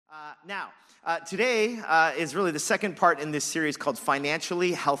Today is really the second part in this series called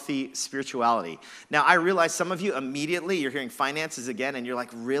Financially Healthy Spirituality. Now, I realize some of you immediately, you're hearing finances again, and you're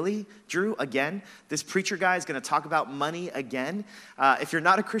like, really, Drew, again? This preacher guy is going to talk about money again? If you're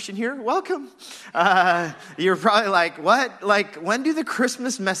not a Christian here, welcome. You're probably like, what? Like, when do the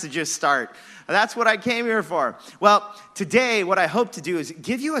Christmas messages start? That's what I came here for. Well, today, what I hope to do is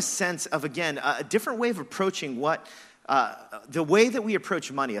give you a sense of, again, a different way of approaching the way that we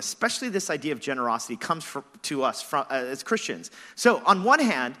approach money, especially this idea of generosity, comes to us as Christians. So on one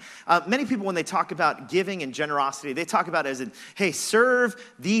hand, many people, when they talk about giving and generosity, they talk about it as in, hey, serve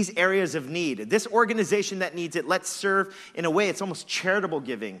these areas of need. This organization that needs it, let's serve in a way it's almost charitable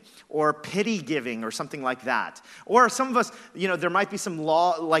giving or pity giving or something like that. Or some of us, there might be some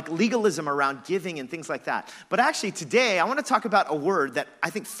law, like legalism around giving and things like that. But actually today, I want to talk about a word that I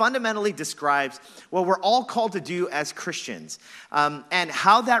think fundamentally describes what we're all called to do as Christians, and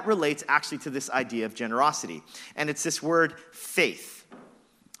how that relates actually to this idea of generosity. And it's this word faith.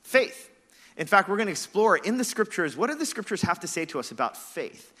 Faith. In fact, we're going to explore in the scriptures, what do the scriptures have to say to us about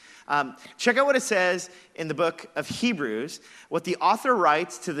faith? Check out what it says in the book of Hebrews, what the author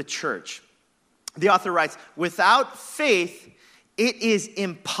writes to the church. The author writes, without faith, it is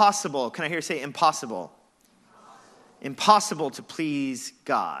impossible. Can I hear you say impossible? Impossible to please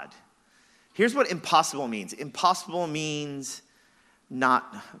God. Here's what impossible means. Impossible means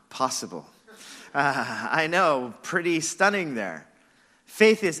not possible. I know, pretty stunning there.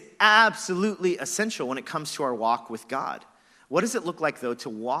 Faith is absolutely essential when it comes to our walk with God. What does it look like, though, to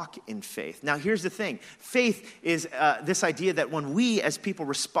walk in faith? Now, here's the thing. Faith is this idea that when we, as people,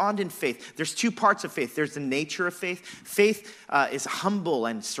 respond in faith, there's two parts of faith. There's the nature of faith. Faith is humble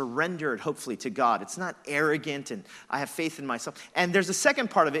and surrendered, hopefully, to God. It's not arrogant and I have faith in myself. And there's a second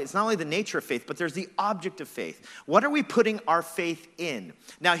part of it. It's not only the nature of faith, but there's the object of faith. What are we putting our faith in?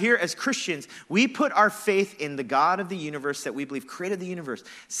 Now, here, as Christians, we put our faith in the God of the universe that we believe created the universe,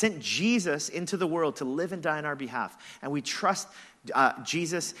 sent Jesus into the world to live and die on our behalf. And we trust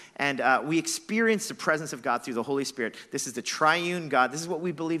Jesus, and we experience the presence of God through the Holy Spirit. This is the triune God. This is what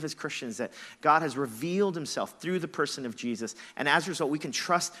we believe as Christians, that God has revealed himself through the person of Jesus. And as a result, we can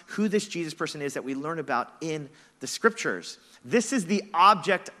trust who this Jesus person is that we learn about in the scriptures. This is the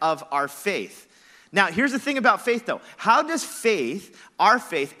object of our faith. Now, here's the thing about faith, though. How does our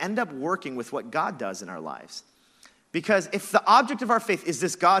faith, end up working with what God does in our lives? Because if the object of our faith is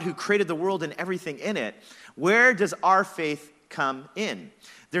this God who created the world and everything in it, where does our faith come in?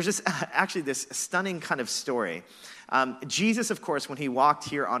 There's this stunning kind of story. Jesus, of course, when he walked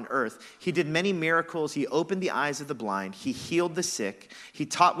here on earth, he did many miracles. He opened the eyes of the blind. He healed the sick. He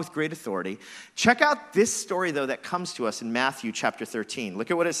taught with great authority. Check out this story, though, that comes to us in Matthew chapter 13.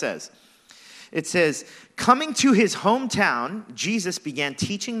 Look at what it says. It says, coming to his hometown, Jesus began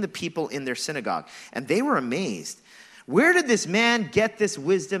teaching the people in their synagogue, and they were amazed. Where did this man get this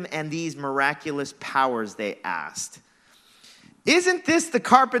wisdom and these miraculous powers, they asked. Isn't this the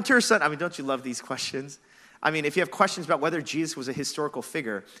carpenter's son? I mean, don't you love these questions? I mean, if you have questions about whether Jesus was a historical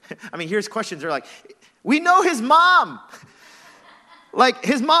figure, here's questions. They're like, we know his mom. Like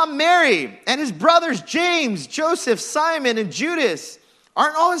his mom, Mary, and his brothers, James, Joseph, Simon, and Judas.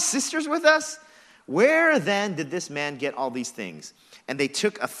 Aren't all his sisters with us? Where then did this man get all these things? And they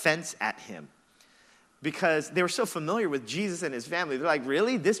took offense at him because they were so familiar with Jesus and his family. They're like,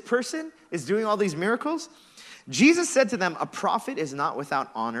 really? This person is doing all these miracles? Jesus said to them, a prophet is not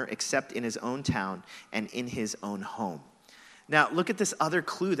without honor except in his own town and in his own home. Now, look at this other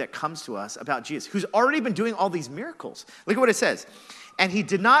clue that comes to us about Jesus, who's already been doing all these miracles. Look at what it says. And he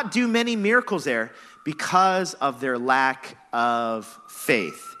did not do many miracles there because of their lack of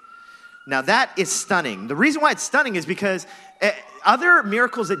faith. Now, that is stunning. The reason why it's stunning is because other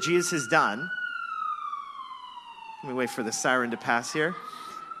miracles that Jesus has done, let me wait for the siren to pass here.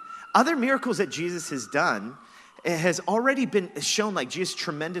 Other miracles that Jesus has done, it has already been shown like Jesus'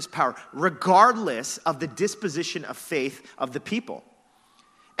 tremendous power, regardless of the disposition of faith of the people.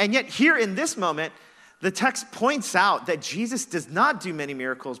 And yet here in this moment, the text points out that Jesus does not do many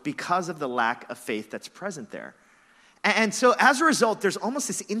miracles because of the lack of faith that's present there. And so as a result, there's almost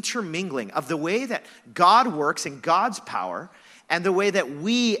this intermingling of the way that God works and God's power and the way that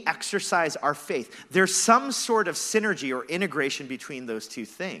we exercise our faith. There's some sort of synergy or integration between those two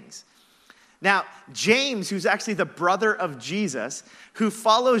things. Now, James, who's actually the brother of Jesus, who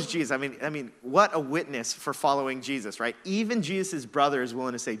follows Jesus. I mean, what a witness for following Jesus, right? Even Jesus' brother is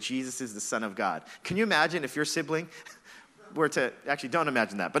willing to say Jesus is the Son of God. Can you imagine if your sibling were to, actually don't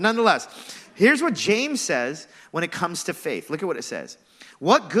imagine that, but nonetheless, here's what James says when it comes to faith. Look at what it says.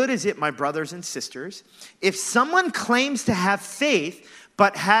 What good is it, my brothers and sisters, if someone claims to have faith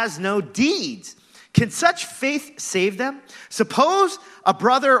but has no deeds. Can such faith save them? Suppose a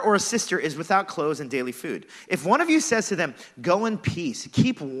brother or a sister is without clothes and daily food. If one of you says to them, go in peace,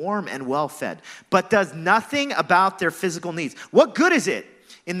 keep warm and well fed, but does nothing about their physical needs, what good is it?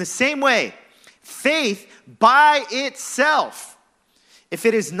 In the same way, faith by itself, if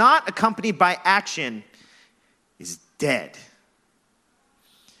it is not accompanied by action, is dead.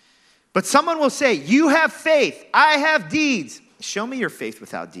 But someone will say, you have faith, I have deeds. Show me your faith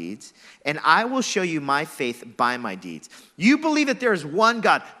without deeds, and I will show you my faith by my deeds. You believe that there is one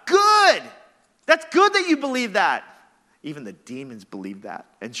God. Good! That's good that you believe that. Even the demons believe that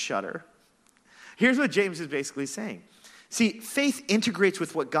and shudder. Here's what James is basically saying. See, faith integrates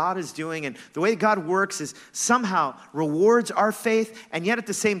with what God is doing, and the way God works is somehow rewards our faith, and yet at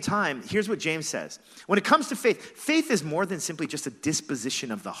the same time, here's what James says. When it comes to faith, faith is more than simply just a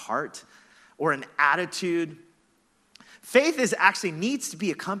disposition of the heart or an attitude. Faith actually needs to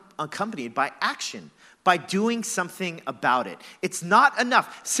be accompanied by action, by doing something about it. It's not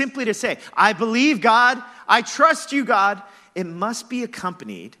enough simply to say, I believe God, I trust you, God. It must be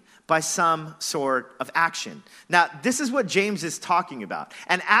accompanied by some sort of action. Now, this is what James is talking about.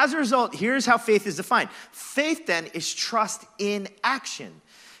 And as a result, here's how faith is defined. Faith then is trust in action.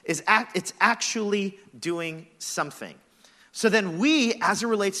 It's actually doing something. So then we, as it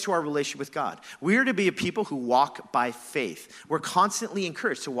relates to our relationship with God, we are to be a people who walk by faith. We're constantly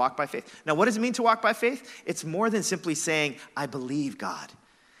encouraged to walk by faith. Now, what does it mean to walk by faith? It's more than simply saying, I believe God.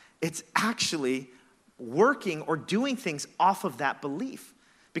 It's actually working or doing things off of that belief,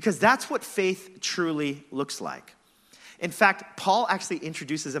 because that's what faith truly looks like. In fact, Paul actually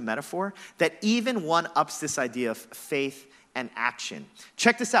introduces a metaphor that even one-ups this idea of faith and action.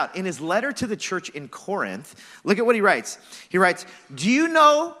 Check this out. In his letter to the church in Corinth, look at what he writes. He writes, do you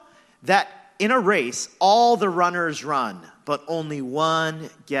know that in a race, all the runners run, but only one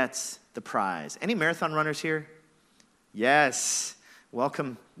gets the prize? Any marathon runners here? Yes.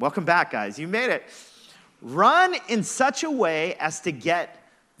 Welcome back, guys. You made it. Run in such a way as to get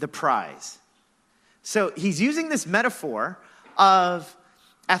the prize. So he's using this metaphor of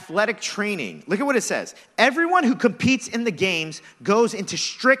athletic training. Look at what it says. Everyone who competes in the games goes into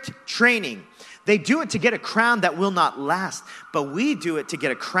strict training. They do it to get a crown that will not last, but we do it to get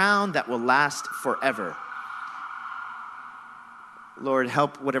a crown that will last forever. Lord,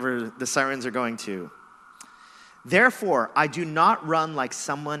 help whatever the sirens are going to. Therefore, I do not run like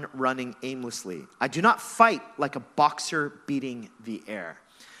someone running aimlessly. I do not fight like a boxer beating the air.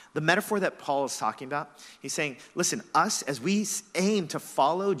 The metaphor that Paul is talking about, he's saying, listen, us, as we aim to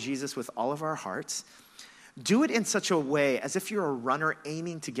follow Jesus with all of our hearts, do it in such a way as if you're a runner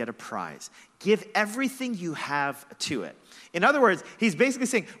aiming to get a prize. Give everything you have to it. In other words, he's basically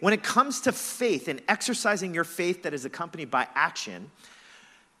saying, when it comes to faith and exercising your faith that is accompanied by action,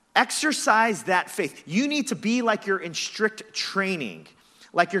 exercise that faith. You need to be like you're in strict training,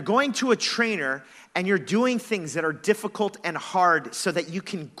 like you're going to a trainer and you're doing things that are difficult and hard so that you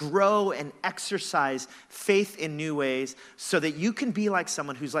can grow and exercise faith in new ways, so that you can be like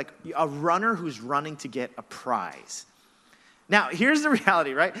someone who's like a runner who's running to get a prize. Now, here's the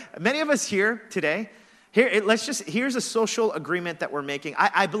reality, right? Many of us here today, here's a social agreement that we're making.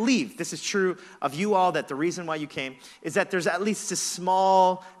 I believe this is true of you all, that the reason why you came is that there's at least a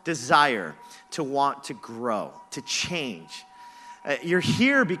small desire to want to grow, to change. You're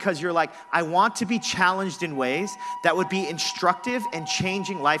here because you're like, I want to be challenged in ways that would be instructive and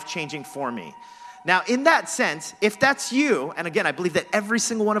changing, life-changing for me. Now, in that sense, if that's you, and again, I believe that every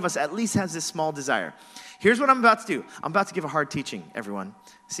single one of us at least has this small desire. Here's what I'm about to do. I'm about to give a hard teaching, everyone.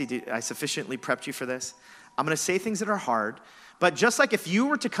 See, did I sufficiently prepped you for this? I'm going to say things that are hard, but just like if you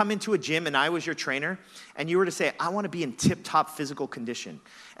were to come into a gym and I was your trainer, and you were to say, I want to be in tip-top physical condition.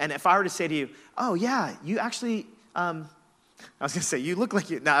 And if I were to say to you, oh yeah, you actually... I was going to say, you look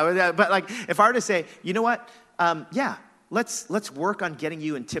like you, no, but like, if I were to say, you know what, let's work on getting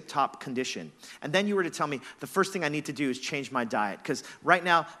you in tip-top condition. And then you were to tell me, the first thing I need to do is change my diet, because right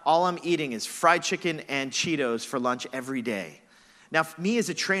now, all I'm eating is fried chicken and Cheetos for lunch every day. Now, me as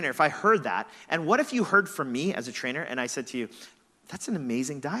a trainer, if I heard that, and what if you heard from me as a trainer, and I said to you, that's an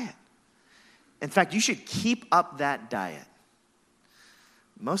amazing diet. In fact, you should keep up that diet.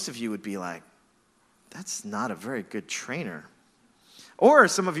 Most of you would be like, that's not a very good trainer. Or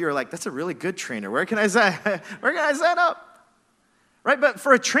some of you are like, that's a really good trainer. Where can I sign up? Right? But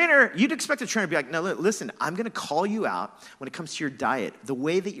for a trainer, you'd expect a trainer to be like, no, listen, I'm going to call you out when it comes to your diet, the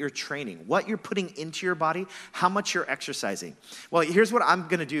way that you're training, what you're putting into your body, how much you're exercising. Well, here's what I'm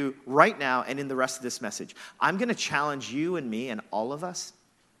going to do right now and in the rest of this message. I'm going to challenge you and me and all of us.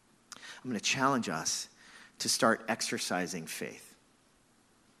 I'm going to challenge us to start exercising faith.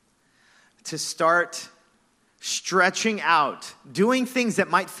 to start stretching out, doing things that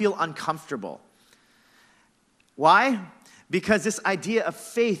might feel uncomfortable. Why? Because this idea of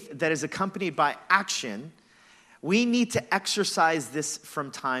faith that is accompanied by action, we need to exercise this from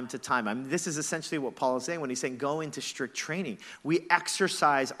time to time. I mean, this is essentially what Paul is saying when he's saying go into strict training. We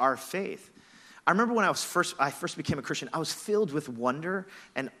exercise our faith. I remember when I first became a Christian, I was filled with wonder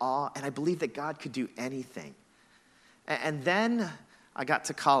and awe, and I believed that God could do anything. And then I got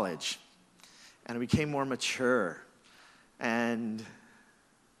to college, and I became more mature,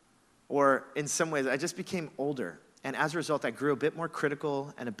 or in some ways, I just became older. And as a result, I grew a bit more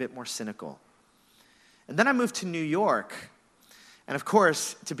critical and a bit more cynical. And then I moved to New York. And of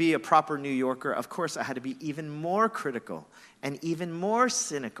course, to be a proper New Yorker, of course, I had to be even more critical and even more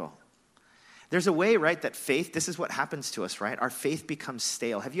cynical. There's a way, right, that faith, this is what happens to us, right? Our faith becomes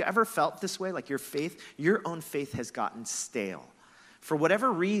stale. Have you ever felt this way? Like your own faith has gotten stale. For whatever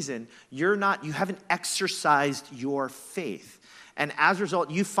reason, you haven't exercised your faith. And as a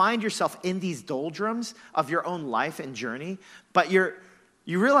result, you find yourself in these doldrums of your own life and journey, but you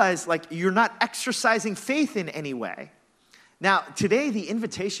realize like you're not exercising faith in any way. Now, today the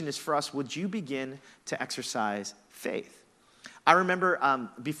invitation is for us, would you begin to exercise faith? I remember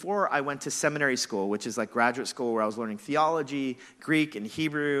before I went to seminary school, which is like graduate school where I was learning theology, Greek and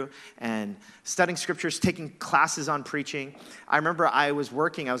Hebrew, and studying scriptures, taking classes on preaching. I remember I was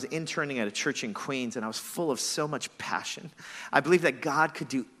interning at a church in Queens, and I was full of so much passion. I believed that God could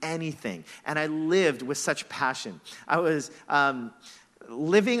do anything, and I lived with such passion. I was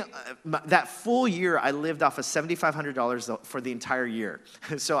living, that full year, I lived off of $7,500 for the entire year.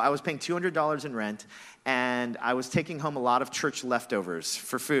 So I was paying $200 in rent, and I was taking home a lot of church leftovers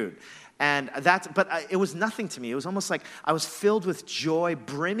for food. It was nothing to me. It was almost like I was filled with joy,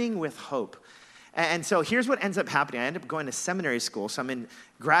 brimming with hope. And so here's what ends up happening. I end up going to seminary school. So I'm in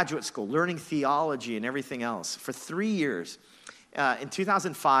graduate school, learning theology and everything else for 3 years. In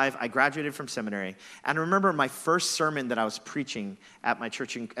 2005, I graduated from seminary, and I remember my first sermon that I was preaching at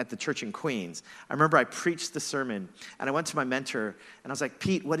the church in Queens. I remember I preached the sermon, and I went to my mentor, and I was like,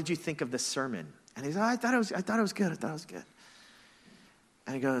 Pete, what did you think of this sermon? And he said, I thought it was good.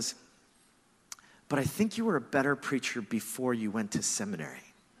 And he goes, but I think you were a better preacher before you went to seminary.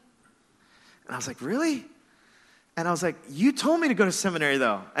 And I was like, really? And I was like, you told me to go to seminary,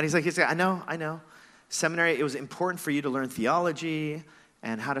 though. And he's like, I know. Seminary, it was important for you to learn theology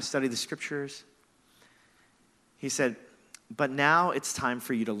and how to study the scriptures. He said, but now it's time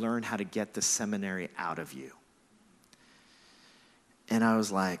for you to learn how to get the seminary out of you. And I was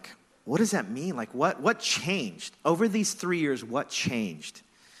like, what does that mean? Like, what changed? Over these 3 years, what changed?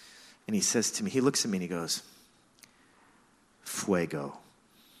 And he says to me, he looks at me and he goes, fuego,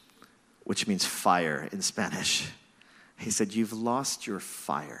 which means fire in Spanish. He said, you've lost your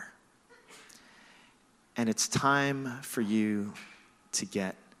fire. And it's time for you to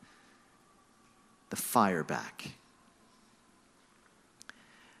get the fire back.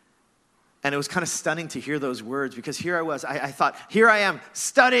 And it was kind of stunning to hear those words, because here I was, I thought, here I am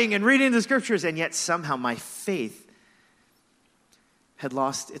studying and reading the scriptures, and yet somehow my faith had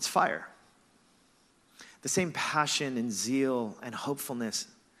lost its fire. The same passion and zeal and hopefulness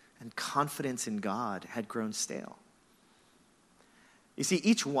and confidence in God had grown stale. You see,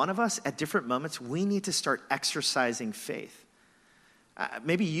 each one of us at different moments, we need to start exercising faith.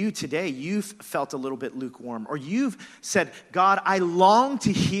 Maybe you've felt a little bit lukewarm, or you've said, God, I long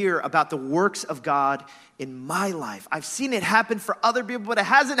to hear about the works of God in my life. I've seen it happen for other people, but it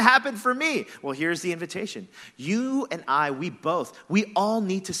hasn't happened for me. Well, here's the invitation. You and I, we all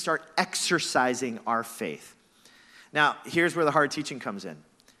need to start exercising our faith. Now, here's where the hard teaching comes in.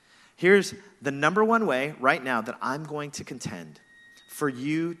 Here's the number one way right now that I'm going to contend for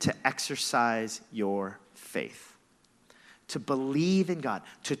you to exercise your faith, to believe in God,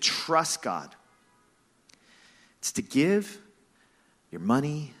 to trust God. It's to give your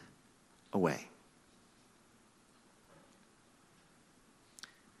money away.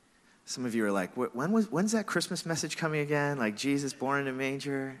 Some of you are like, when's that Christmas message coming again? Like Jesus born in a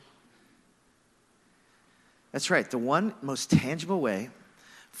manger? That's right. The one most tangible way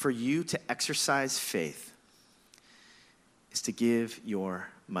for you to exercise faith is to give your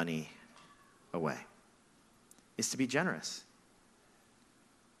money away. Is to be generous.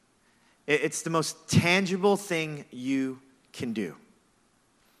 It's the most tangible thing you can do.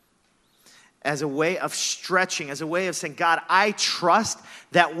 As a way of stretching, as a way of saying, God, I trust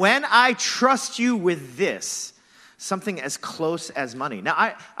that when I trust you with this, something as close as money.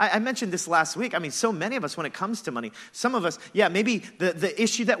 Now, I mentioned this last week. I mean, so many of us, when it comes to money, some of us, maybe the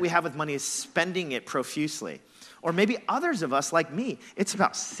issue that we have with money is spending it profusely. Or maybe others of us, like me, it's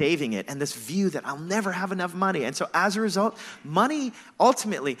about saving it and this view that I'll never have enough money. And so as a result, money,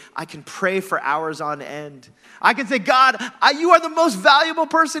 ultimately, I can pray for hours on end. I can say, God, you are the most valuable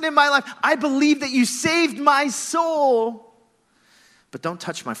person in my life. I believe that you saved my soul. But don't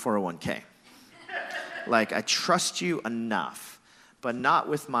touch my 401k. Like, I trust you enough, but not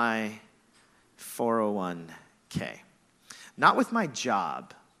with my 401k. Not with my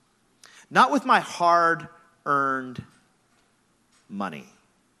job. Not with my hard-earned money.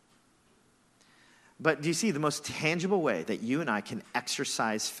 But do you see, the most tangible way that you and I can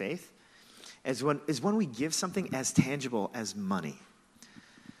exercise faith is when we give something as tangible as money.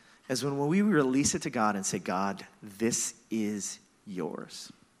 As when we release it to God and say, God, this is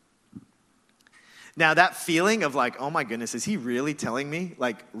yours. Now that feeling of like, oh my goodness, is he really telling me,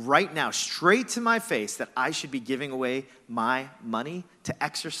 like right now, straight to my face, that I should be giving away my money to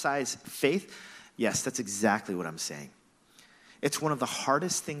exercise faith? Yes, that's exactly what I'm saying. It's one of the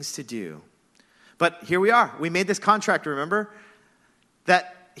hardest things to do. But here we are. We made this contract, remember?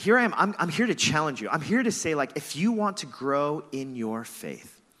 That here I am. I'm here to challenge you. I'm here to say, like, if you want to grow in your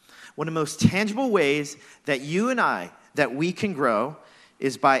faith, one of the most tangible ways that you and I, that we can grow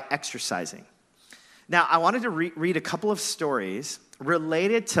is by exercising. Now, I wanted to read a couple of stories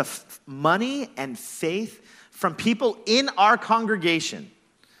related to money and faith from people in our congregation.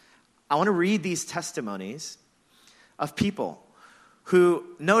 I want to read these testimonies of people who,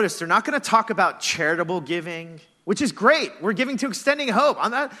 notice, they're not going to talk about charitable giving, which is great. We're giving to Extending Hope.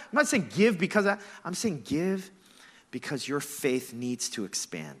 I'm not saying give because I'm saying give because your faith needs to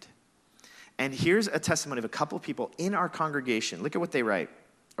expand. And here's a testimony of a couple of people in our congregation. Look at what they write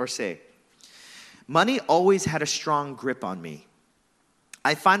or say. Money always had a strong grip on me.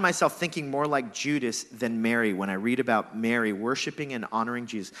 I find myself thinking more like Judas than Mary when I read about Mary worshiping and honoring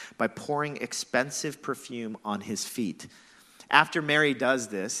Jesus by pouring expensive perfume on his feet. After Mary does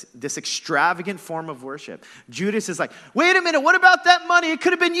this extravagant form of worship, Judas is like, wait a minute, what about that money? It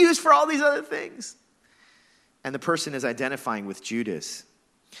could have been used for all these other things. And the person is identifying with Judas.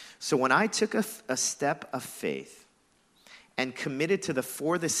 So when I took a step of faith and committed to the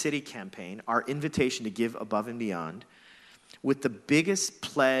For the City campaign, our invitation to give above and beyond, with the biggest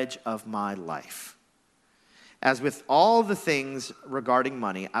pledge of my life. As with all the things regarding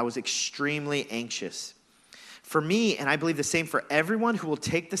money, I was extremely anxious. For me, and I believe the same for everyone who will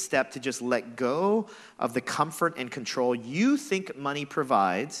take the step to just let go of the comfort and control you think money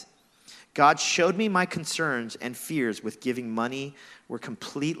provides, God showed me my concerns and fears with giving money were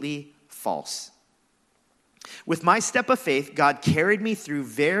completely false. With my step of faith, God carried me through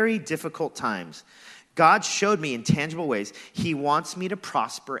very difficult times. God showed me in tangible ways he wants me to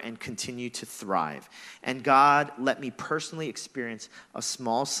prosper and continue to thrive. And God let me personally experience a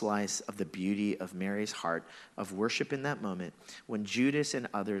small slice of the beauty of Mary's heart of worship in that moment when Judas and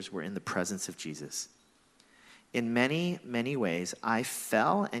others were in the presence of Jesus. In many, many ways, I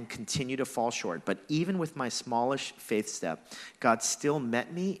fell and continue to fall short. But even with my smallish faith step, God still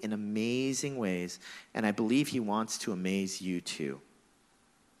met me in amazing ways. And I believe he wants to amaze you too.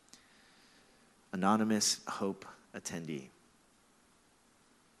 Anonymous Hope attendee.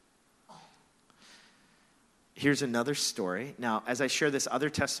 Here's another story. Now, as I share this other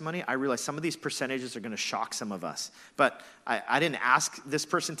testimony, I realize some of these percentages are going to shock some of us. But I didn't ask this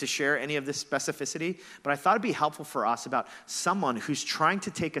person to share any of this specificity, but I thought it'd be helpful for us about someone who's trying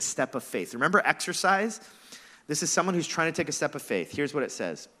to take a step of faith. Remember exercise? This is someone who's trying to take a step of faith. Here's what it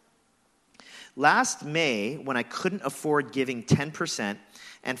says. Last May, when I couldn't afford giving 10%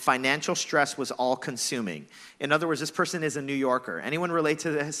 and financial stress was all-consuming. In other words, this person is a New Yorker. Anyone relate to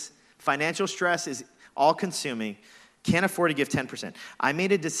this? Financial stress is all-consuming, can't afford to give 10%. I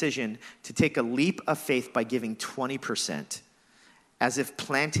made a decision to take a leap of faith by giving 20%, as if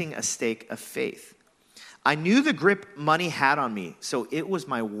planting a stake of faith. I knew the grip money had on me, so it was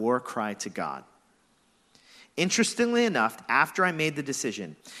my war cry to God. Interestingly enough, after I made the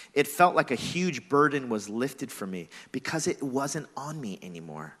decision, it felt like a huge burden was lifted from me because it wasn't on me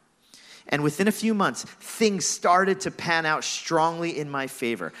anymore. And within a few months, things started to pan out strongly in my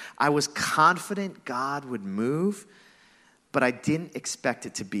favor. I was confident God would move, but I didn't expect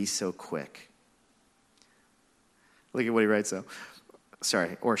it to be so quick. Look at what he writes, though.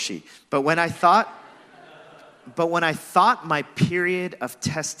 Sorry, or she. But when I thought my period of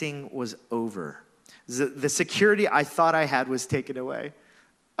testing was over, the security I thought I had was taken away.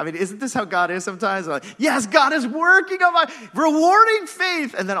 I mean, isn't this how God is sometimes? Like, yes, God is working on my rewarding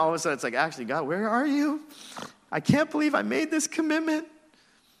faith. And then all of a sudden it's like, actually, God, where are you? I can't believe I made this commitment.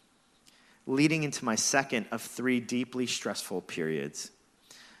 Leading into my second of 3 deeply stressful periods.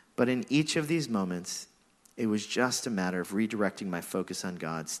 But in each of these moments, It was just a matter of redirecting my focus on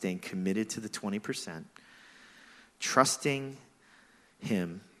God, staying committed to the 20%, trusting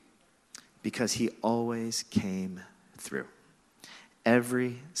him because he always came through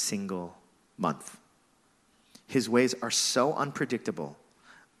every single month. His ways are so unpredictable,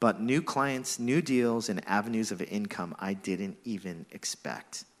 but new clients, new deals, and avenues of income I didn't even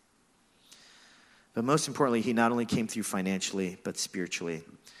expect. But most importantly, he not only came through financially, but spiritually.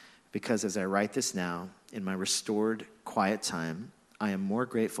 Because as I write this now, in my restored, quiet time, I am more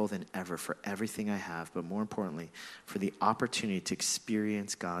grateful than ever for everything I have, but more importantly, for the opportunity to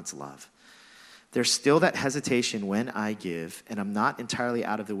experience God's love. There's still that hesitation when I give, and I'm not entirely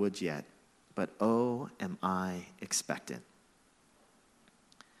out of the woods yet, but oh, am I expectant.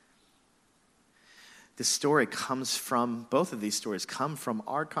 This story comes from, both of these stories come from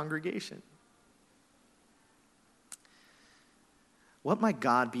our congregation. What might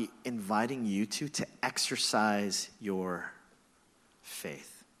God be inviting you to exercise your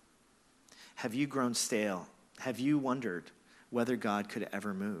faith? Have you grown stale? Have you wondered whether God could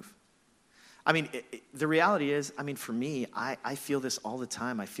ever move? I mean, the reality is, for me, I feel this all the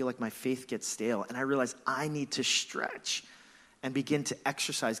time. I feel like my faith gets stale, and I realize I need to stretch and begin to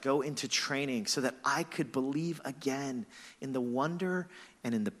exercise, go into training so that I could believe again in the wonder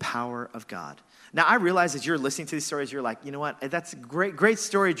and in the power of God. Now, I realize as you're listening to these stories, you're like, you know what? That's a great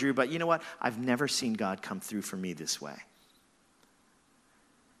story, Drew, but you know what? I've never seen God come through for me this way.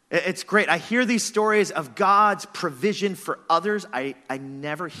 It's great. I hear these stories of God's provision for others. I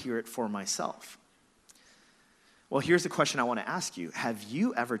never hear it for myself. Well, here's the question I want to ask you. Have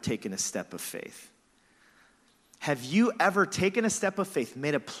you ever taken a step of faith? Have you ever taken a step of faith,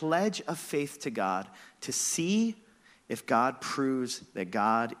 made a pledge of faith to God to see if God proves that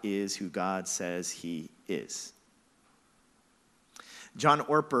God is who God says he is? John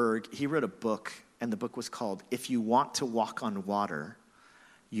Ortberg, he wrote a book, and the book was called, If You Want to Walk on Water,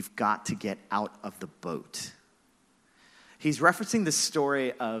 You've Got to Get Out of the Boat. He's referencing the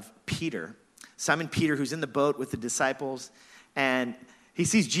story of Peter, Simon Peter, who's in the boat with the disciples, and he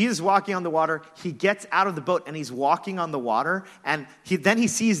sees Jesus walking on the water. He gets out of the boat, and he's walking on the water, and then he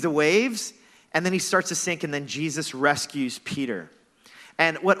sees the waves, and then he starts to sink, and then Jesus rescues Peter.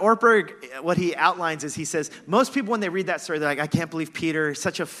 And what he outlines is he says, most people when they read that story, they're like, I can't believe Peter, he's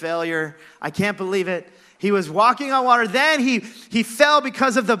such a failure. I can't believe it. He was walking on water. Then he fell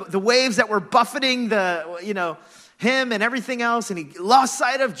because of the waves that were buffeting him and everything else, and he lost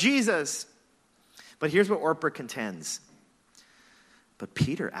sight of Jesus. But here's what Ortberg contends. But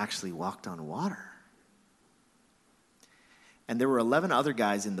Peter actually walked on water. And there were 11 other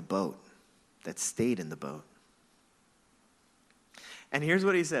guys in the boat that stayed in the boat. And here's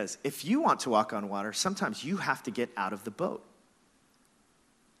what he says. If you want to walk on water, sometimes you have to get out of the boat.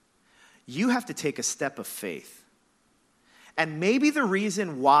 You have to take a step of faith. And maybe the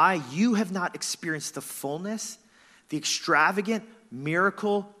reason why you have not experienced the fullness, the extravagant,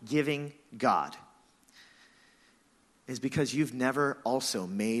 miracle-giving God is because you've never also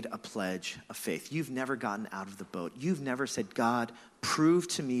made a pledge of faith. You've never gotten out of the boat. You've never said, God, prove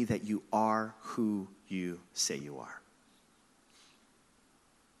to me that you are who you say you are.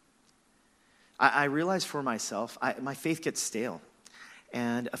 I realize for myself, my faith gets stale.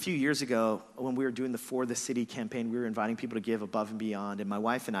 And a few years ago, when we were doing the For the City campaign, we were inviting people to give above and beyond. And my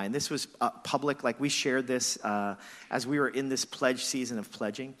wife and I, and this was public, like we shared this as we were in this pledge season of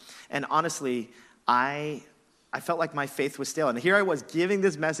pledging. And honestly, I felt like my faith was stale. And here I was giving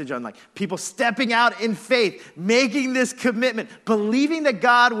this message on like people stepping out in faith, making this commitment, believing that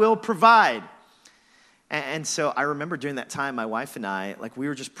God will provide. And so I remember during that time, my wife and I, like we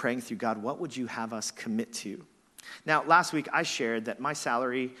were just praying through, God, what would you have us commit to? Now, last week I shared that my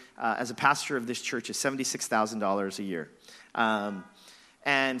salary as a pastor of this church is $76,000 a year.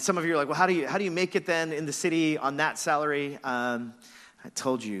 And some of you are like, well, how do you make it then in the city on that salary? I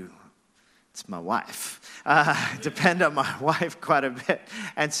told you, it's my wife. Depend on my wife quite a bit.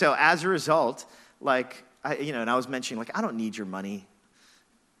 And so as a result, like, and I was mentioning, like, I don't need your money.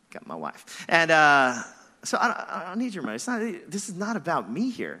 Got my wife. And so I don't need your money. This is not about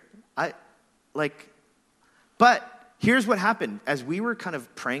me here. But here's what happened. As we were kind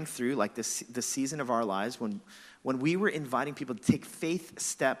of praying through like the season of our lives, when we were inviting people to take faith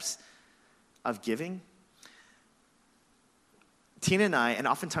steps of giving, Tina and I, and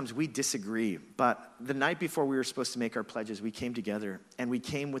oftentimes we disagree, but the night before we were supposed to make our pledges, we came together and we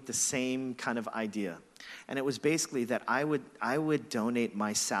came with the same kind of idea. And it was basically that I would donate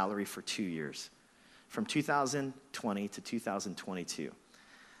my salary for 2 years, from 2020 to 2022,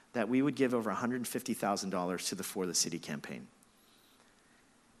 that we would give over $150,000 to the For the City campaign.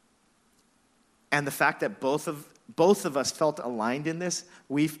 And the fact that both of us felt aligned in this,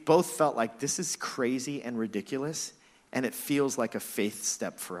 we both felt like this is crazy and ridiculous, and it feels like a faith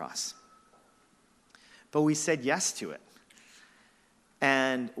step for us. But we said yes to it.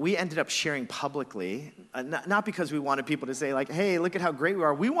 And we ended up sharing publicly, not because we wanted people to say like, hey, look at how great we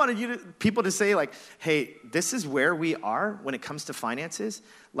are. We wanted people to say like, hey, this is where we are when it comes to finances.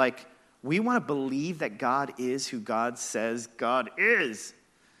 Like, we want to believe that God is who God says God is.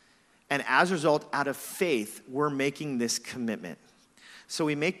 And as a result, out of faith, we're making this commitment. So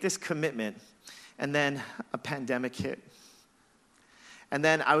we make this commitment, and then a pandemic hit. And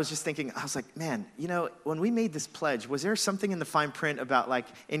then I was just thinking, I was like, man, when we made this pledge, was there something in the fine print about like,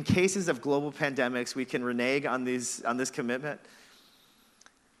 in cases of global pandemics, we can renege on this commitment?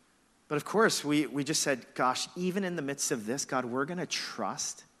 But of course, we just said, gosh, even in the midst of this, God, we're going to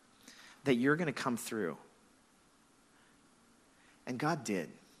trust that you're going to come through. And God did.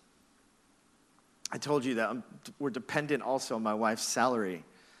 I told you that we're dependent also on my wife's salary.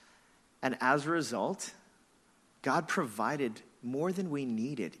 And as a result, God provided more than we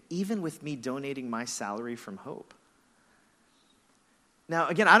needed, even with me donating my salary from Hope. Now,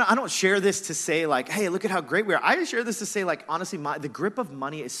 again, I don't share this to say like, hey, look at how great we are. I share this to say like, honestly, the grip of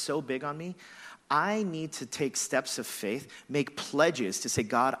money is so big on me. I need to take steps of faith, make pledges to say,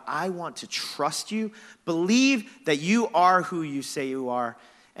 God, I want to trust you, believe that you are who you say you are,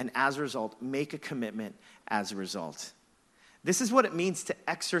 and as a result, make a commitment as a result. This is what it means to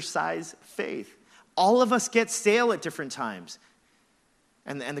exercise faith. All of us get stale at different times.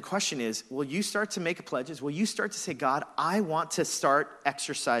 And the question is, will you start to make pledges? Will you start to say, God, I want to start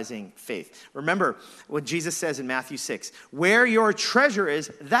exercising faith? Remember what Jesus says in Matthew 6, where your treasure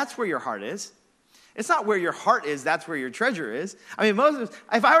is, that's where your heart is. It's not where your heart is, that's where your treasure is. I mean, most of us,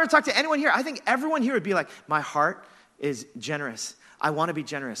 if I were to talk to anyone here, I think everyone here would be like, my heart is generous. I want to be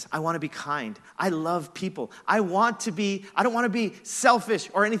generous. I want to be kind. I love people. I don't want to be selfish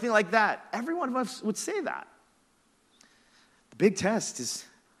or anything like that. Every one of us would say that. The big test is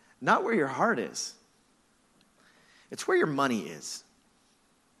not where your heart is. It's where your money is.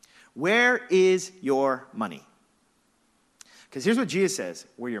 Where is your money? Because here's what Jesus says.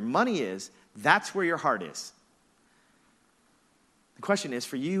 Where your money is, that's where your heart is. The question is,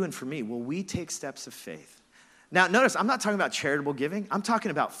 for you and for me, will we take steps of faith? Now, notice, I'm not talking about charitable giving. I'm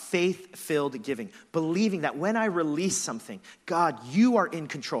talking about faith-filled giving, believing that when I release something, God, you are in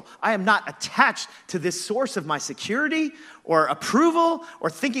control. I am not attached to this source of my security or approval or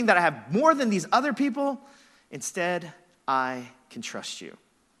thinking that I have more than these other people. Instead, I can trust you.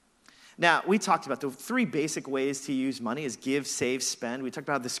 Now, we talked about the 3 basic ways to use money is give, save, spend. We talked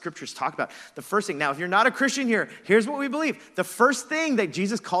about how the scriptures talk about the first thing. Now, if you're not a Christian here, here's what we believe. The first thing that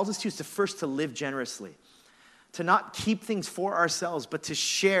Jesus calls us to is to live generously. To not keep things for ourselves, but to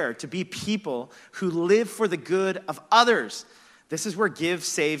share, to be people who live for the good of others. This is where give,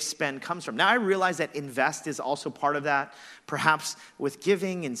 save, spend comes from. Now, I realize that invest is also part of that, perhaps with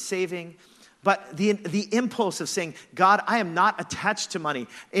giving and saving. But the impulse of saying, God, I am not attached to money.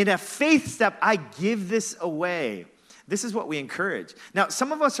 In a faith step, I give this away. This is what we encourage. Now,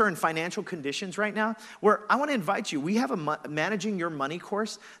 some of us are in financial conditions right now where I want to invite you. We have a Managing Your Money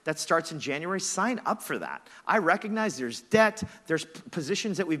course that starts in January. Sign up for that. I recognize there's debt, there's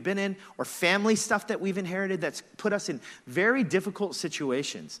positions that we've been in, or family stuff that we've inherited that's put us in very difficult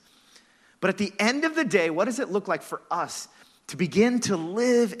situations. But at the end of the day, what does it look like for us to begin to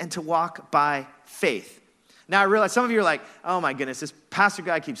live and to walk by faith? Now, I realize some of you are like, oh my goodness, this pastor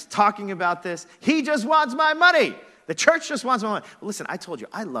guy keeps talking about this. He just wants my money. The church just wants my money. Well, listen, I told you,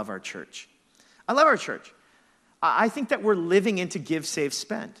 I love our church. I love our church. I think that we're living into give, save,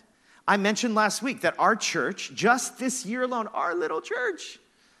 spend. I mentioned last week that our church, just this year alone, our little church,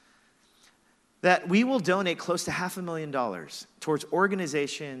 that we will donate close to $500,000 towards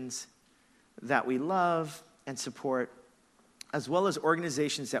organizations that we love and support, as well as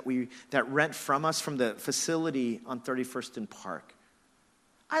organizations that rent from us from the facility on 31st and Park.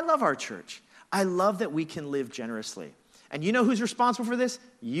 I love our church. I love that we can live generously. And you know who's responsible for this?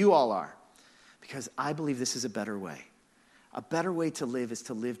 You all are. Because I believe this is a better way. A better way to live is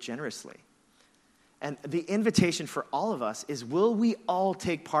to live generously. And the invitation for all of us is, will we all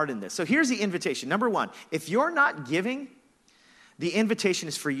take part in this? So here's the invitation. Number 1, if you're not giving, the invitation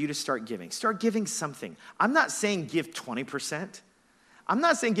is for you to start giving. Start giving something. I'm not saying give 20%. I'm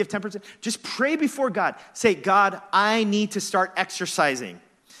not saying give 10%. Just pray before God. Say, God, I need to start exercising.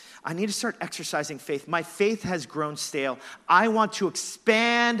 I need to start exercising faith. My faith has grown stale. I want to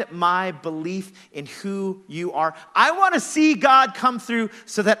expand my belief in who you are. I want to see God come through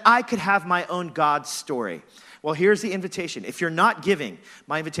so that I could have my own God story. Well, here's the invitation. If you're not giving,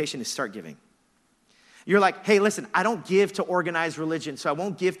 my invitation is start giving. You're like, hey, listen, I don't give to organized religion, so I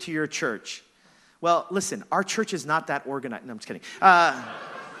won't give to your church. Well, listen, our church is not that organized. No, I'm just kidding.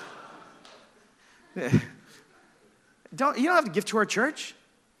 You don't have to give to our church.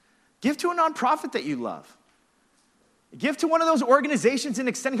 Give to a nonprofit that you love. Give to one of those organizations in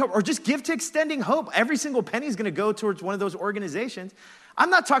Extending Hope, or just give to Extending Hope. Every single penny is going to go towards one of those organizations. I'm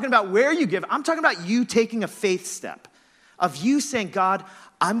not talking about where you give. I'm talking about you taking a faith step of you saying, God,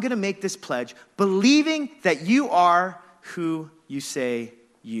 I'm going to make this pledge, believing that you are who you say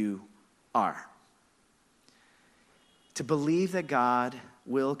you are. To believe that God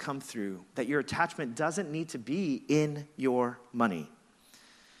will come through, that your attachment doesn't need to be in your money.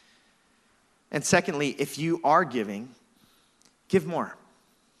 And secondly, if you are giving, give more.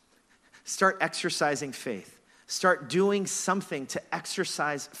 Start exercising faith. Start doing something to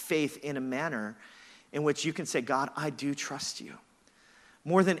exercise faith in a manner in which you can say, God, I do trust you.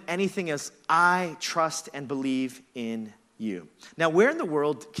 More than anything else, I trust and believe in you. Now, where in the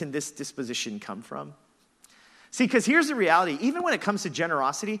world can this disposition come from? See, because here's the reality. Even when it comes to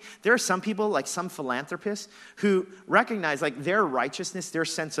generosity, there are some people, like some philanthropists, who recognize like their righteousness, their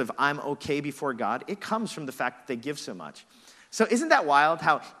sense of I'm okay before God, it comes from the fact that they give so much. So isn't that wild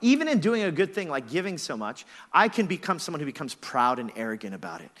how even in doing a good thing like giving so much, I can become someone who becomes proud and arrogant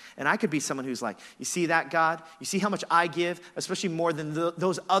about it. And I could be someone who's like, you see that, God? You see how much I give, especially more than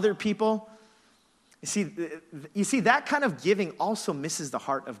those other people? You see, that kind of giving also misses the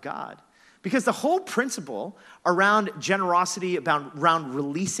heart of God. Because the whole principle around generosity, around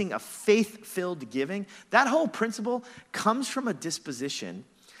releasing a faith-filled giving, that whole principle comes from a disposition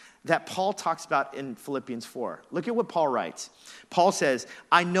that Paul talks about in Philippians 4. Look at what Paul writes. Paul says,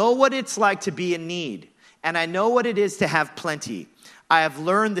 I know what it's like to be in need, and I know what it is to have plenty. I have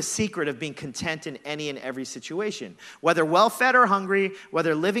learned the secret of being content in any and every situation. Whether well-fed or hungry,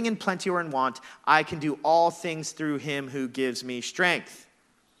 whether living in plenty or in want, I can do all things through him who gives me strength.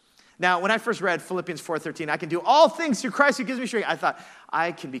 Now, when I first read Philippians 4:13, I can do all things through Christ who gives me strength, I thought,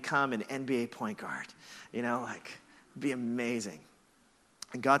 I can become an NBA point guard. It'd be amazing.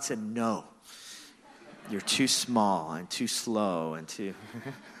 And God said, no, you're too small and too slow and too...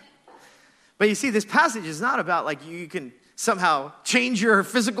 But you see, this passage is not about like you can somehow change your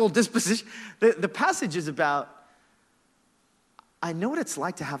physical disposition. The passage is about, I know what it's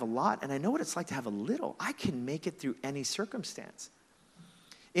like to have a lot, and I know what it's like to have a little. I can make it through any circumstance.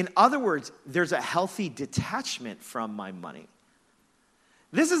 In other words, there's a healthy detachment from my money.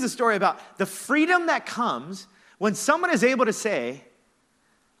 This is a story about the freedom that comes when someone is able to say,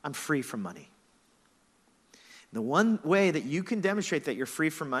 I'm free from money. The one way that you can demonstrate that you're free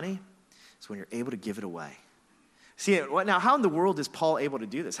from money is when you're able to give it away. See, now how in the world is Paul able to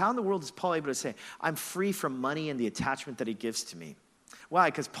do this? How in the world is Paul able to say, I'm free from money and the attachment that he gives to me? Why?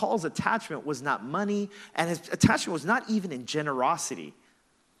 Because Paul's attachment was not money, and his attachment was not even in generosity.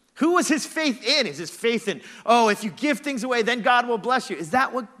 Who was his faith in? Is his faith in, if you give things away, then God will bless you? Is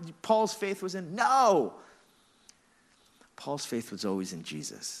that what Paul's faith was in? No. Paul's faith was always in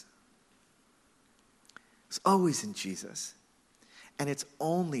Jesus. It's always in Jesus. And it's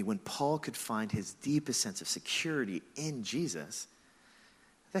only when Paul could find his deepest sense of security in Jesus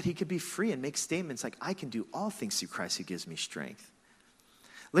that he could be free and make statements like, I can do all things through Christ who gives me strength.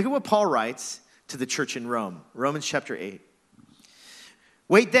 Look at what Paul writes to the church in Rome, Romans chapter 8.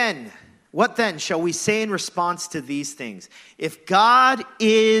 Wait then, what then shall we say in response to these things? If God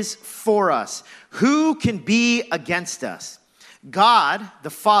is for us, who can be against us? God, the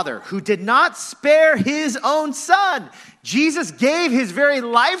Father, who did not spare his own Son, Jesus gave his very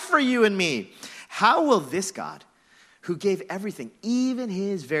life for you and me. How will this God, who gave everything, even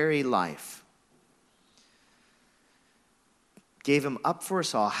his very life, gave him up for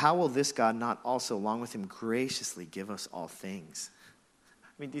us all, how will this God not also, along with him, graciously give us all things?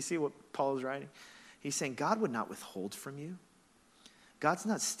 Do you see what Paul is writing? He's saying God would not withhold from you. God's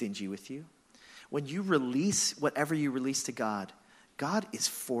not stingy with you. When you release whatever you release to God, God is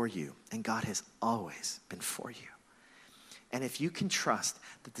for you, and God has always been for you. And if you can trust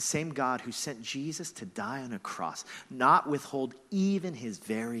that the same God who sent Jesus to die on a cross, not withhold even his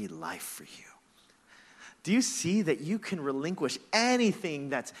very life for you, do you see that you can relinquish anything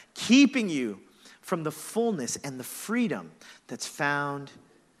that's keeping you from the fullness and the freedom that's found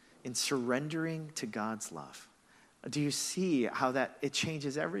in surrendering to God's love? Do you see how that it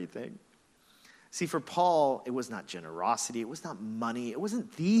changes everything? See, for Paul, it was not generosity, it was not money, it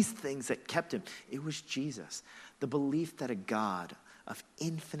wasn't these things that kept him. It was Jesus, the belief that a God of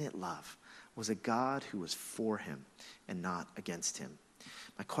infinite love was a God who was for him and not against him.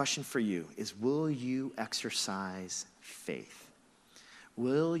 My question for you is, will you exercise faith?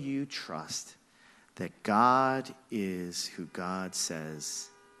 Will you trust that God is who God says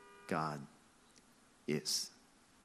God is.